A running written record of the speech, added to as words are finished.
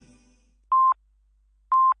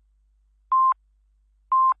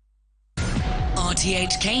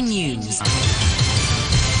RTHK News.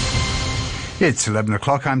 It's 11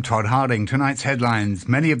 o'clock. I'm Todd Harding. Tonight's headlines.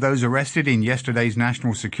 Many of those arrested in yesterday's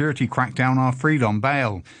national security crackdown are freed on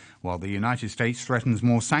bail, while the United States threatens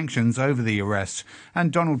more sanctions over the arrests.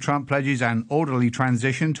 And Donald Trump pledges an orderly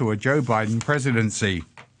transition to a Joe Biden presidency.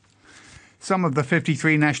 Some of the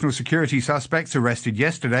 53 national security suspects arrested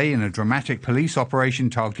yesterday in a dramatic police operation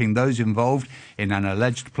targeting those involved in an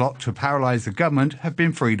alleged plot to paralyze the government have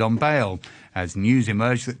been freed on bail, as news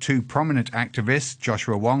emerged that two prominent activists,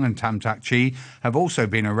 Joshua Wong and Tam Tak Chi, have also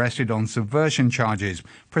been arrested on subversion charges.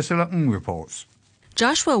 Priscilla Ng reports.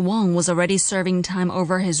 Joshua Wong was already serving time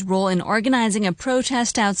over his role in organizing a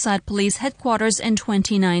protest outside police headquarters in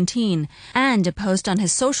 2019. And a post on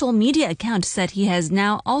his social media account said he has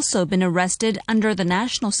now also been arrested under the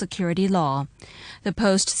national security law. The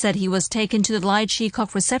post said he was taken to the Lai Chi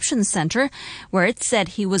Kok Reception Center, where it said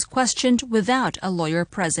he was questioned without a lawyer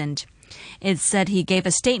present. It said he gave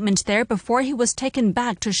a statement there before he was taken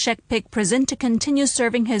back to Shek Pik prison to continue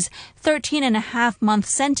serving his 13.5-month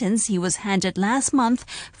sentence he was handed last month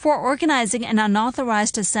for organizing an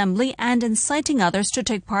unauthorized assembly and inciting others to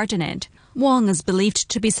take part in it. Wong is believed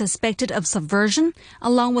to be suspected of subversion,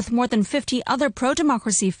 along with more than 50 other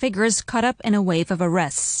pro-democracy figures caught up in a wave of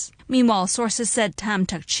arrests. Meanwhile, sources said Tam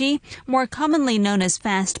Tak Chi, more commonly known as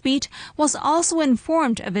Fast Beat, was also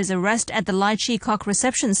informed of his arrest at the Lai Chi Kok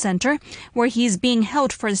Reception Center, where he is being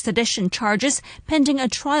held for sedition charges pending a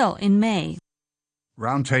trial in May.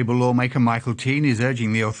 Roundtable lawmaker Michael Tien is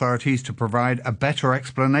urging the authorities to provide a better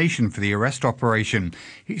explanation for the arrest operation.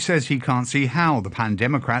 He says he can't see how the Pan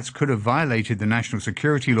Democrats could have violated the national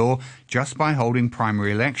security law just by holding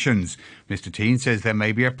primary elections. Mr. Tien says there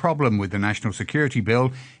may be a problem with the national security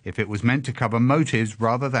bill if it was meant to cover motives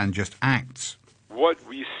rather than just acts. What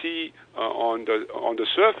we see on the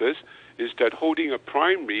surface is that holding a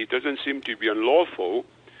primary doesn't seem to be unlawful.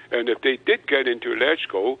 And if they did get into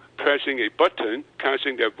ElectGo, pressing a button,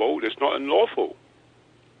 casting their vote is not unlawful.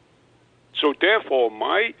 So therefore,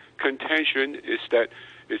 my contention is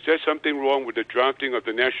there something wrong with the drafting of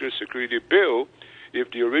the National Security Bill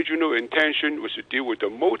if the original intention was to deal with the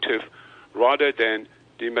motive rather than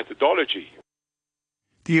the methodology?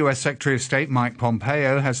 The U.S. Secretary of State Mike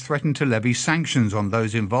Pompeo has threatened to levy sanctions on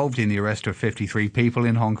those involved in the arrest of 53 people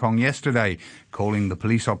in Hong Kong yesterday, calling the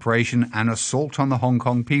police operation an assault on the Hong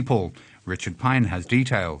Kong people. Richard Pine has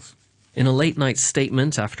details. In a late-night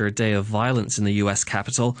statement after a day of violence in the U.S.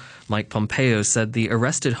 capital, Mike Pompeo said the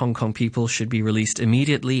arrested Hong Kong people should be released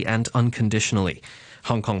immediately and unconditionally.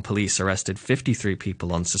 Hong Kong police arrested 53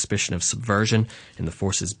 people on suspicion of subversion in the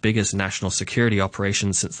force's biggest national security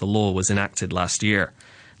operation since the law was enacted last year.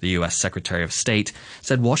 The U.S. Secretary of State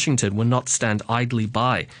said Washington would not stand idly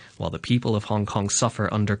by while the people of Hong Kong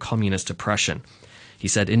suffer under communist oppression. He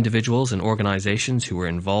said individuals and organizations who were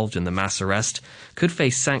involved in the mass arrest could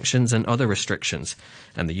face sanctions and other restrictions,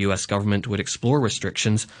 and the U.S. government would explore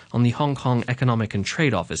restrictions on the Hong Kong Economic and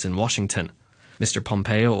Trade Office in Washington. Mr.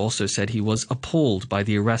 Pompeo also said he was appalled by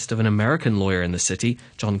the arrest of an American lawyer in the city,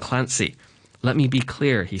 John Clancy. "Let me be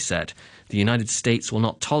clear," he said. "The United States will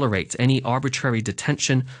not tolerate any arbitrary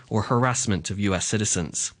detention or harassment of U.S.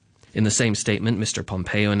 citizens." In the same statement, Mr.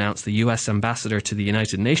 Pompeo announced the U.S. ambassador to the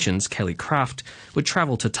United Nations, Kelly Craft, would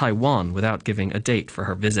travel to Taiwan without giving a date for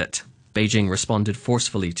her visit. Beijing responded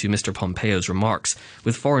forcefully to Mr. Pompeo's remarks,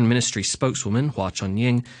 with Foreign Ministry spokeswoman Hua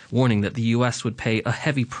Chunying warning that the U.S. would pay a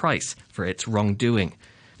heavy price for its wrongdoing.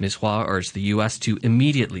 Ms. Hua urged the U.S. to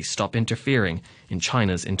immediately stop interfering in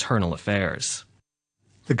China's internal affairs.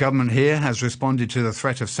 The government here has responded to the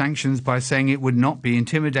threat of sanctions by saying it would not be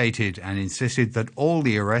intimidated and insisted that all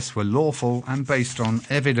the arrests were lawful and based on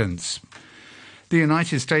evidence. The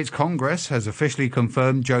United States Congress has officially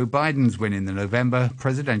confirmed Joe Biden's win in the November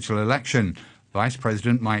presidential election. Vice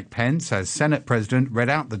President Mike Pence, as Senate President, read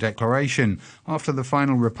out the declaration after the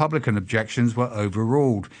final Republican objections were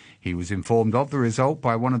overruled. He was informed of the result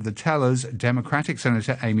by one of the tellers, Democratic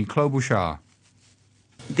Senator Amy Klobuchar.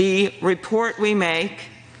 The report we make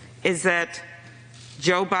is that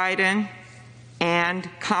Joe Biden and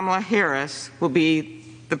Kamala Harris will be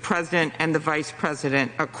the president and the vice president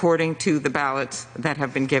according to the ballots that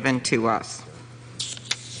have been given to us.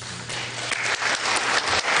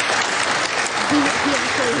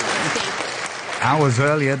 Hours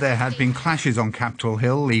earlier, there had been clashes on Capitol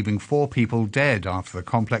Hill, leaving 4 people dead after the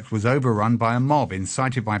complex was overrun by a mob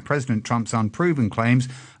incited by President Trump's unproven claims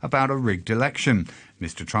about a rigged election.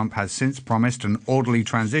 Mr. Trump has since promised an orderly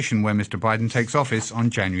transition when Mr. Biden takes office on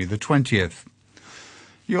January the 20th.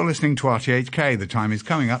 You're listening to RTHK. The time is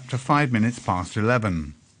coming up to 5 minutes past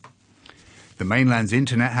 11. The mainland's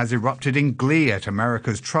internet has erupted in glee at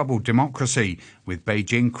America's troubled democracy, with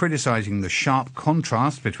Beijing criticizing the sharp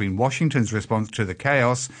contrast between Washington's response to the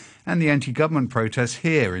chaos and the anti-government protests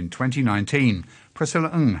here in 2019.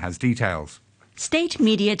 Priscilla Ng has details. State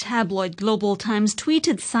media tabloid Global Times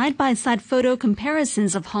tweeted side-by-side photo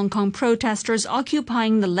comparisons of Hong Kong protesters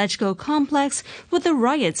occupying the LegCo complex with the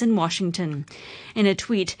riots in Washington. In a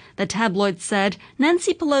tweet, the tabloid said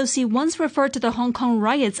Nancy Pelosi once referred to the Hong Kong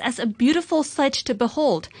riots as a beautiful sight to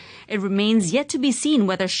behold. It remains yet to be seen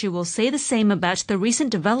whether she will say the same about the recent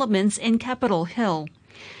developments in Capitol Hill.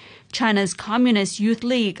 China's Communist Youth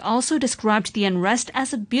League also described the unrest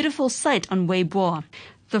as a beautiful sight on Weibo.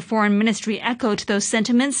 The Foreign Ministry echoed those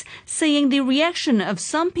sentiments, saying the reaction of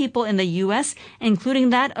some people in the U.S., including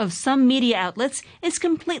that of some media outlets, is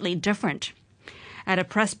completely different. At a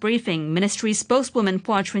press briefing, Ministry spokeswoman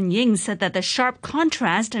Hua Chunying said that the sharp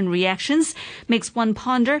contrast in reactions makes one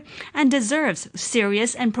ponder and deserves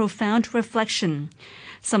serious and profound reflection.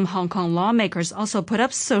 Some Hong Kong lawmakers also put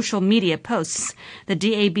up social media posts. The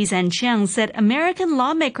DAB's An Chiang said American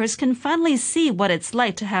lawmakers can finally see what it's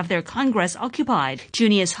like to have their Congress occupied.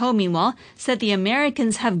 Junius Ho, meanwhile, said the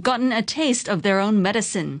Americans have gotten a taste of their own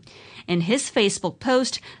medicine. In his Facebook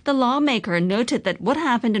post, the lawmaker noted that what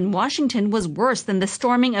happened in Washington was worse than the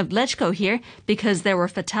storming of LegCo here because there were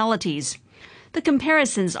fatalities. The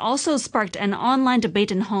comparisons also sparked an online debate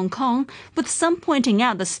in Hong Kong, with some pointing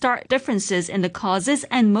out the stark differences in the causes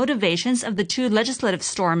and motivations of the two legislative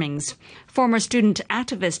stormings. Former student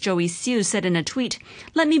activist Joey Siu said in a tweet,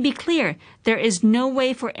 "Let me be clear, there is no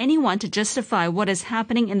way for anyone to justify what is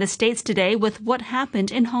happening in the States today with what happened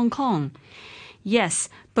in Hong Kong." Yes,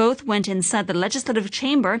 both went inside the legislative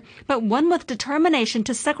chamber, but one with determination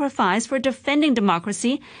to sacrifice for defending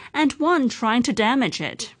democracy and one trying to damage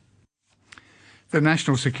it. The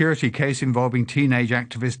national security case involving teenage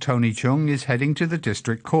activist Tony Chung is heading to the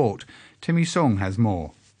district court. Timmy Song has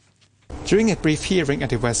more. During a brief hearing at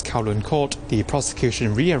the West Kowloon Court, the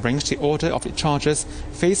prosecution rearranged the order of the charges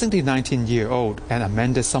facing the 19-year-old and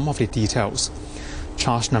amended some of the details.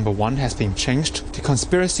 Charge number 1 has been changed to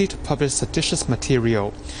conspiracy to publish seditious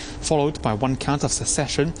material, followed by 1 count of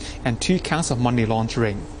secession and 2 counts of money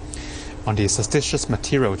laundering. On the seditious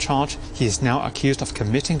material charge, he is now accused of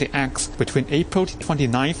committing the acts between April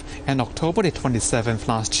 29th and October 27th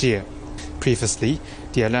last year. Previously,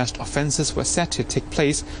 the alleged offences were set to take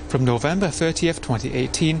place from November 30th,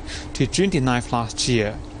 2018 to June 9th last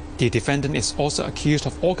year. The defendant is also accused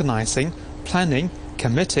of organising, planning,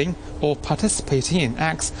 committing or participating in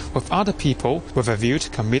acts with other people with a view to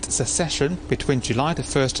commit secession between July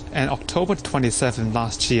 1st and October 27th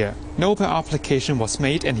last year. No bail application was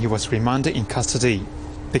made and he was remanded in custody.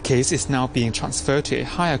 The case is now being transferred to a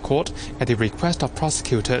higher court at the request of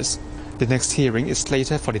prosecutors. The next hearing is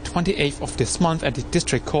slated for the 28th of this month at the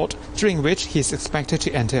district court, during which he is expected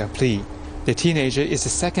to enter a plea. The teenager is the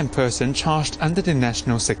second person charged under the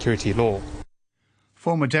national security law.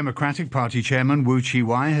 Former Democratic Party chairman Wu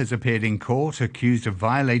Chi-wai has appeared in court accused of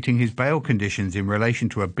violating his bail conditions in relation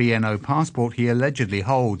to a BNO passport he allegedly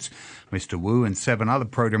holds. Mr. Wu and 7 other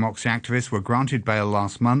pro-democracy activists were granted bail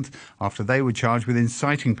last month after they were charged with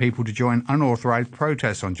inciting people to join unauthorized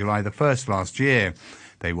protests on July the 1st last year.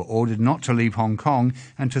 They were ordered not to leave Hong Kong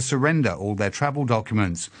and to surrender all their travel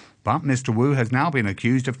documents. But Mr. Wu has now been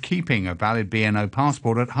accused of keeping a valid BNO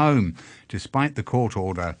passport at home, despite the court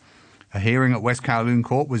order. A hearing at West Kowloon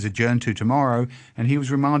Court was adjourned to tomorrow, and he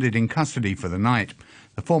was remanded in custody for the night.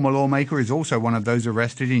 The former lawmaker is also one of those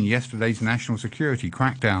arrested in yesterday's national security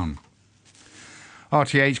crackdown.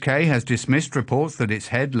 RTHK has dismissed reports that its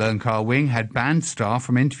head, Leung Ka-wing, had banned staff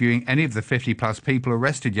from interviewing any of the 50-plus people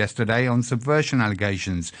arrested yesterday on subversion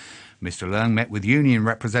allegations. Mr. Leung met with union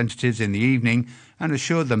representatives in the evening and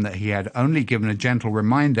assured them that he had only given a gentle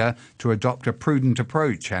reminder to adopt a prudent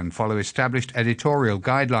approach and follow established editorial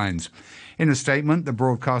guidelines. In a statement, the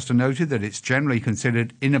broadcaster noted that it's generally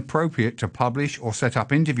considered inappropriate to publish or set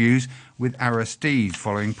up interviews with arrestees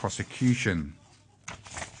following prosecution.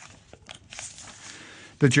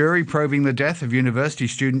 The jury probing the death of university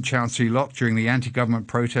student Chow Si-lok during the anti-government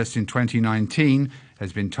protests in 2019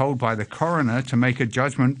 has been told by the coroner to make a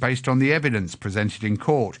judgment based on the evidence presented in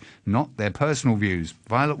court, not their personal views.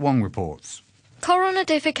 Violet Wong reports. Coroner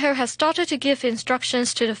David Ko has started to give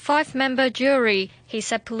instructions to the 5-member jury. He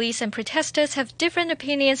said police and protesters have different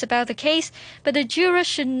opinions about the case, but the jurors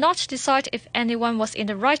should not decide if anyone was in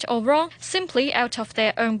the right or wrong simply out of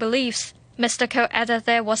their own beliefs. Mr. Ko added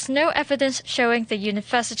there was no evidence showing the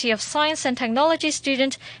University of Science and Technology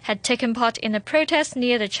student had taken part in a protest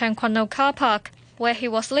near the Cheung Kwan O car park, where he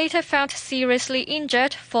was later found seriously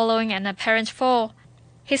injured following an apparent fall.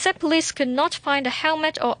 He said police could not find a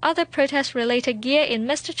helmet or other protest-related gear in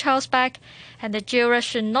Mr. Chow's bag, and the juror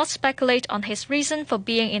should not speculate on his reason for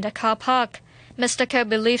being in the car park. Mr. Ko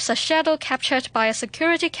believes a shadow captured by a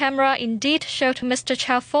security camera indeed showed Mr.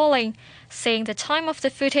 Chow falling, saying the time of the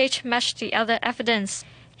footage matched the other evidence.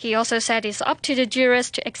 He also said it's up to the jurors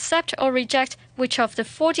to accept or reject which of the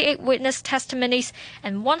 48 witness testimonies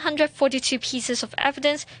and 142 pieces of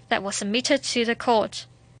evidence that were submitted to the court.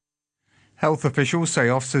 Health officials say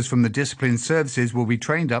officers from the discipline services will be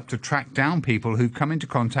trained up to track down people who've come into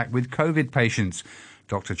contact with COVID patients.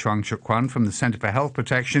 Dr. Chuang Shuk-kwan from the Centre for Health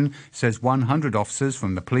Protection says 100 officers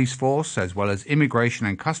from the police force, as well as immigration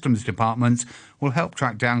and customs departments, will help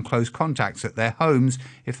track down close contacts at their homes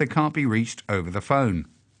if they can't be reached over the phone.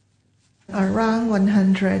 Around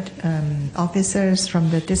 100 officers from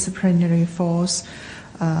the disciplinary force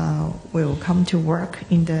will come to work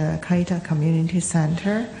in the Kaita Community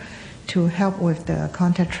Center to help with the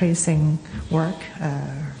contact tracing work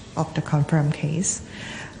of the confirmed case.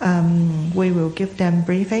 We will give them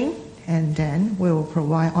briefing, and then we will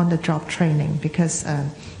provide on-the-job training, because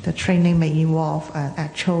the training may involve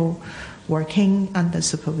actual working under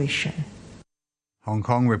supervision. Hong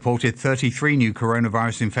Kong reported 33 new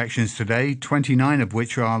coronavirus infections today, 29 of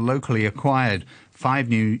which are locally acquired. 5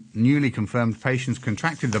 newly confirmed patients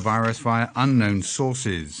contracted the virus via unknown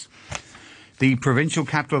sources. The provincial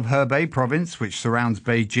capital of Hebei province, which surrounds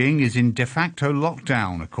Beijing, is in de facto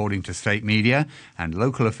lockdown, according to state media, and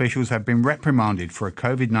local officials have been reprimanded for a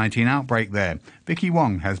COVID-19 outbreak there. Vicky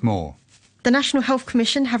Wong has more. The National Health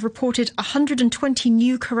Commission have reported 120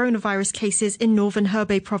 new coronavirus cases in northern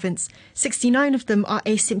Hebei province. 69 of them are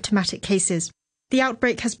asymptomatic cases. The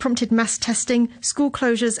outbreak has prompted mass testing, school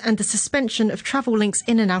closures and the suspension of travel links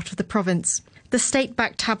in and out of the province. The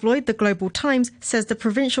state-backed tabloid, The Global Times, says the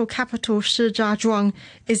provincial capital Shijiazhuang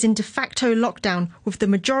is in de facto lockdown, with the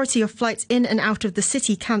majority of flights in and out of the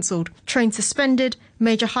city cancelled, trains suspended,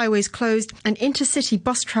 major highways closed and intercity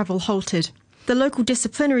bus travel halted. The local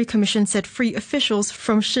disciplinary commission said 3 officials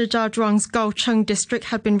from Shijiazhuang's Gaocheng district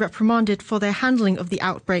had been reprimanded for their handling of the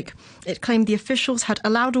outbreak. It claimed the officials had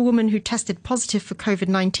allowed a woman who tested positive for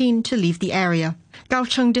COVID-19 to leave the area.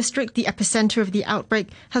 Gaocheng district, the epicenter of the outbreak,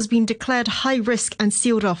 has been declared high risk and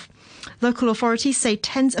sealed off. Local authorities say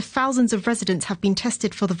tens of thousands of residents have been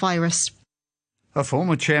tested for the virus. A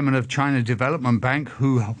former chairman of China Development Bank,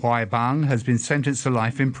 Hu Huaibang, has been sentenced to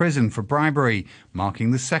life in prison for bribery,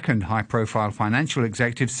 marking the second high-profile financial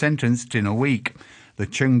executive sentenced in a week. The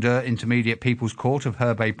Chengde Intermediate People's Court of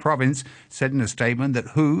Hebei Province said in a statement that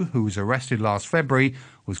Hu, who was arrested last February,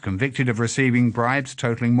 was convicted of receiving bribes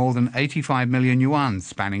totaling more than 85 million yuan,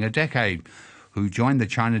 spanning a decade. Hu joined the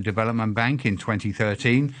China Development Bank in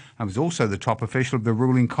 2013 and was also the top official of the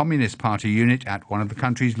ruling Communist Party unit at one of the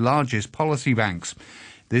country's largest policy banks.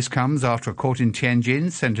 This comes after a court in Tianjin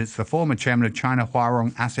sentenced the former chairman of China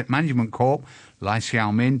Huarong Asset Management Corp, Lai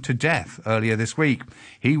Xiaomin, to death earlier this week.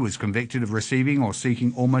 He was convicted of receiving or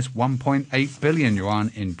seeking almost 1.8 billion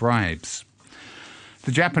yuan in bribes.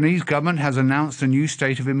 The Japanese government has announced a new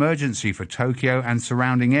state of emergency for Tokyo and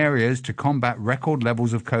surrounding areas to combat record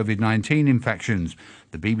levels of COVID-19 infections.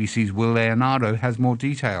 The BBC's Will Leonardo has more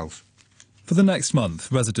details. For the next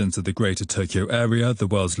month, residents of the Greater Tokyo area, the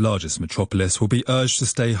world's largest metropolis, will be urged to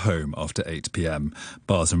stay home after 8 p.m.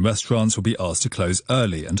 Bars and restaurants will be asked to close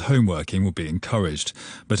early and home working will be encouraged.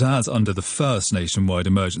 But as under the first nationwide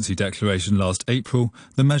emergency declaration last April,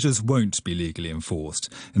 the measures won't be legally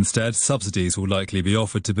enforced. Instead, subsidies will likely be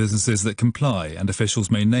offered to businesses that comply, and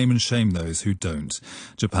officials may name and shame those who don't.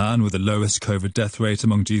 Japan, with the lowest COVID death rate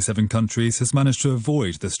among G7 countries, has managed to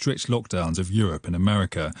avoid the strict lockdowns of Europe and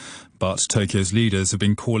America. But Tokyo's leaders have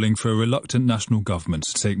been calling for a reluctant national government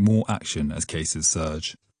to take more action as cases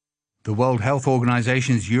surge. The World Health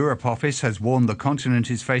Organization's Europe office has warned the continent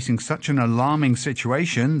is facing such an alarming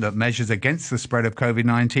situation that measures against the spread of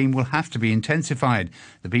COVID-19 will have to be intensified.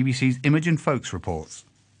 The BBC's Imogen Folks reports.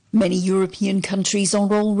 Many European countries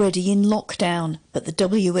are already in lockdown, but the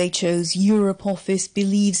WHO's Europe office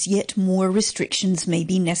believes yet more restrictions may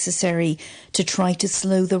be necessary to try to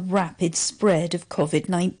slow the rapid spread of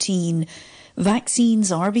COVID-19.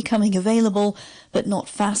 Vaccines are becoming available, but not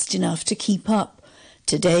fast enough to keep up.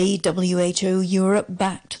 Today, WHO Europe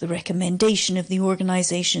backed the recommendation of the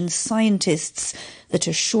organisation's scientists that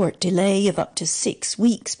a short delay of up to 6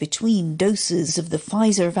 weeks between doses of the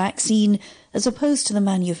Pfizer vaccine, as opposed to the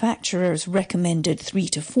manufacturer's recommended 3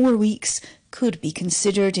 to 4 weeks, could be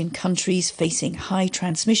considered in countries facing high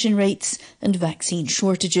transmission rates and vaccine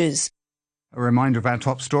shortages. A reminder of our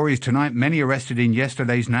top stories tonight. Many arrested in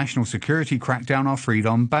yesterday's national security crackdown are freed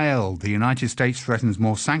on bail. The United States threatens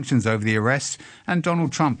more sanctions over the arrests, and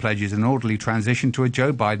Donald Trump pledges an orderly transition to a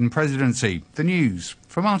Joe Biden presidency. The news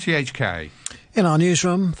from RTHK. In our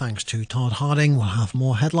newsroom, thanks to Todd Harding, we'll have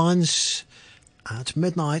more headlines at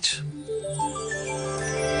midnight.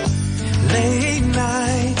 Late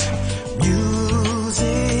night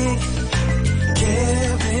music,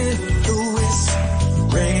 Kevin Lewis,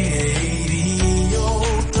 Radio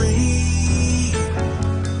 3.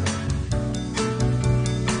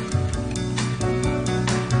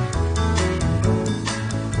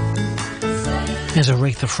 Here's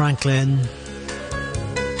Aretha Franklin.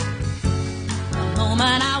 The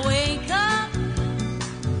moment I wake up,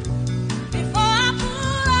 before I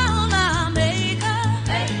put on my makeup,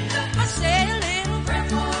 I say a little prayer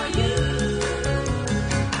for you.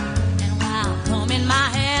 And while combing my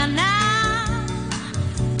hair now,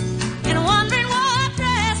 and wondering what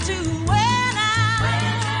dress to wear now,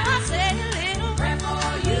 I say a little prayer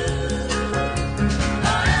for you.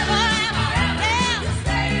 Forever, you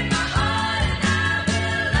stay in my heart, and I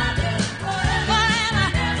will love you forever,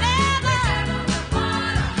 ever, no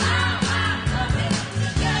matter how I love it.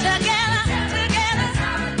 Together, it's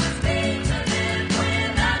how it must be to live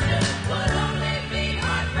without you. Would only be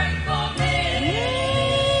heartbreak for me.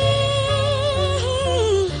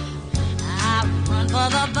 I run for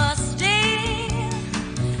the bus stand,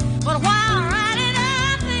 but while riding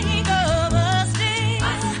I think of us dear.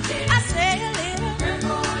 I say a little prayer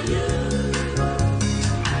for you.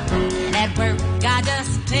 And at work I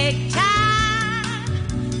just take time,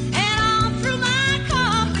 and all through my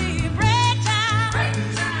coffee break time,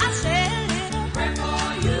 I say a little prayer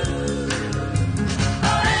for you.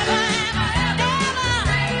 Forever, ever,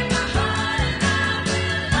 stay in my heart, and I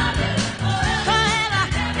will love you forever,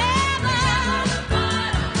 ever, no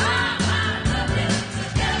matter how I love you.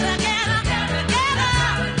 Together,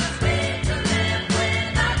 how it must be to live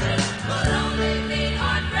without you. Would only be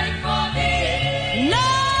heartbreak for me.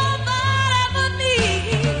 Nobody but me.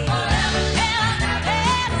 Forever,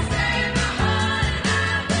 ever, stay in my heart, and I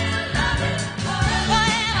will love you forever,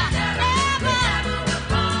 ever, no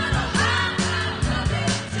matter how I love you.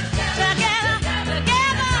 Together,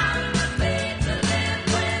 how it must be to live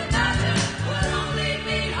without you. Would only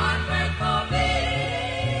be heartbreak for me.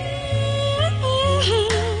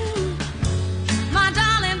 My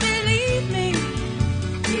darling, believe me.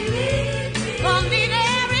 For me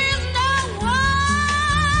there is no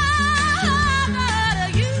one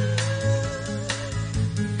but you.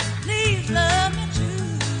 Please love me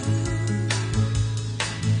too.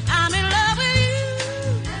 I'm in love with you.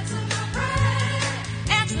 Answer my prayer.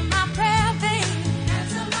 Answer my prayer, baby.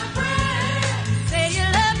 Answer my prayer. Say you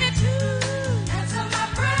love me too. Answer my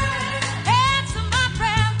prayer. Answer my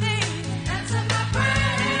prayer, baby. Answer my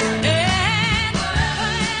prayer. And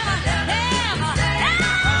forever, ever, stay in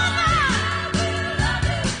my heart. I will love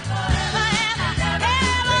you forever,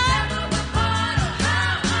 ever, no matter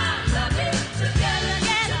how I love you. Together,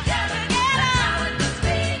 how it must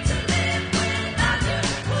be to live without you.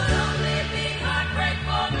 Would only be heartbreak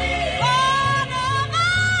for me. Oh,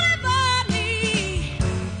 nobody but me.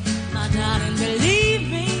 My darling, believe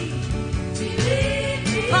me.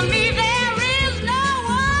 For me there is no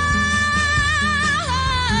one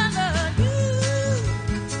but you.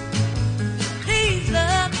 Please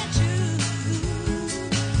love me too.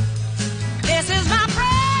 This is my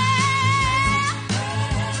prayer.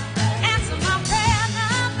 Answer my prayer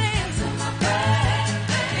now, baby.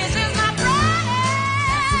 This is my prayer.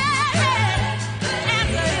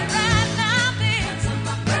 Answer it right now, baby.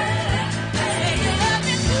 Say you love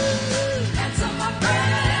me too. Answer my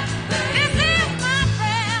prayer. This is my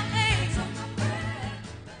prayer, baby.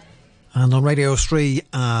 And on Radio 3,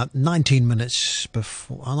 19 minutes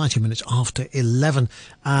after 11.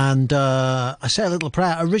 And I say a little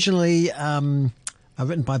prayer, originally written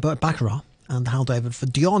by Burt Bacharach and Hal David for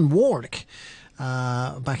Dionne Warwick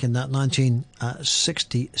back in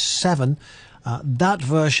 1967. That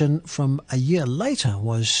version from a year later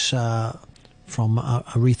was from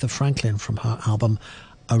Aretha Franklin from her album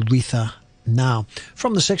Aretha Now.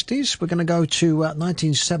 From the 60s, we're going to go to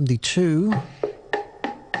 1972.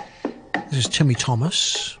 This is Timmy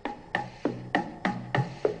Thomas.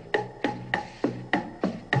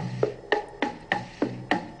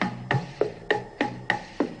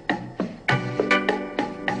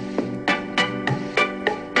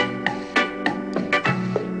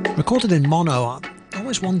 Recorded in mono, I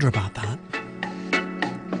always wonder about that.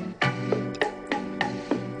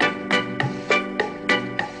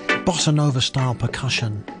 Bossa Nova style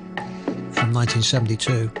percussion from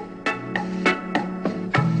 1972.